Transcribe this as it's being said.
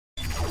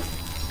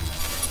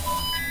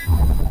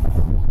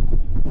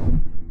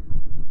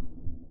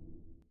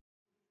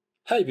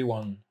Hi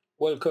everyone,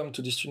 welcome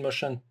to this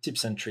Twinmotion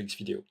tips and tricks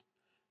video.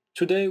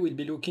 Today we'll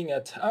be looking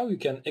at how you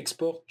can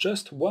export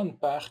just one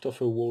part of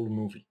a whole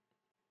movie.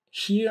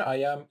 Here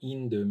I am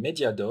in the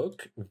media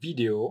dock,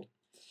 video.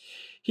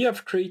 Here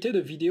I've created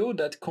a video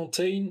that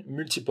contains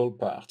multiple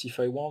parts. If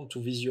I want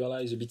to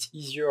visualize a bit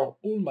easier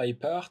all my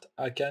parts,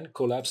 I can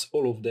collapse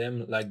all of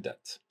them like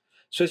that.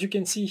 So as you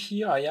can see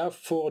here, I have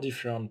 4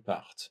 different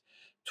parts.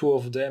 2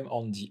 of them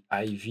on the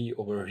IV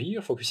over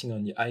here, focusing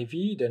on the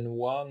IV, then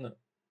one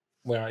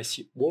where I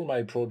see all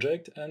my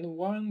project, and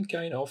one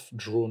kind of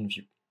drone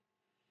view.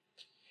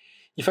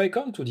 If I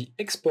come to the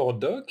export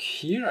dock,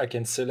 here I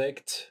can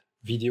select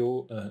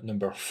video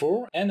number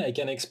 4, and I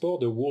can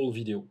export the whole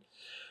video.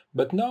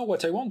 But now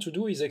what I want to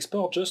do is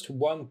export just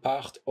one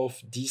part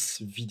of this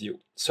video.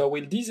 So I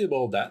will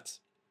disable that.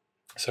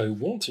 So I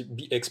won't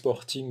be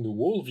exporting the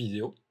whole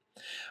video.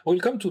 I will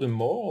come to the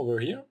more over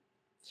here,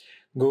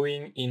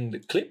 going in the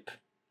clip.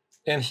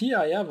 And here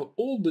I have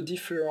all the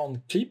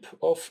different clips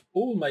of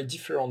all my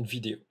different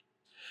videos.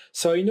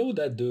 So I know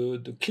that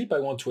the clip I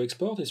want to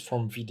export is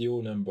from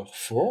video number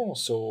 4.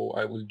 So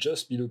I will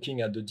just be looking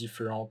at the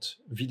different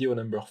video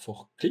number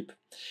 4 clip.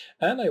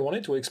 And I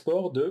wanted to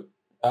export the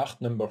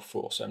part number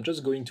 4. So I'm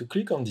just going to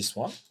click on this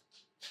one.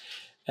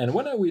 And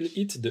when I will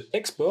hit the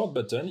export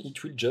button,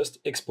 it will just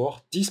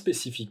export this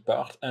specific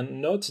part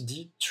and not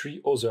the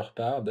 3 other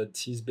parts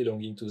that is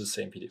belonging to the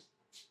same video.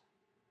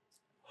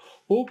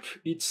 Hope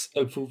it's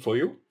helpful for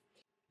you.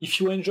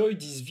 If you enjoyed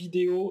this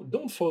video,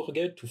 don't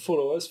forget to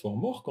follow us for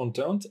more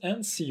content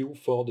and see you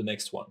for the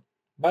next one.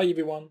 Bye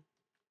everyone!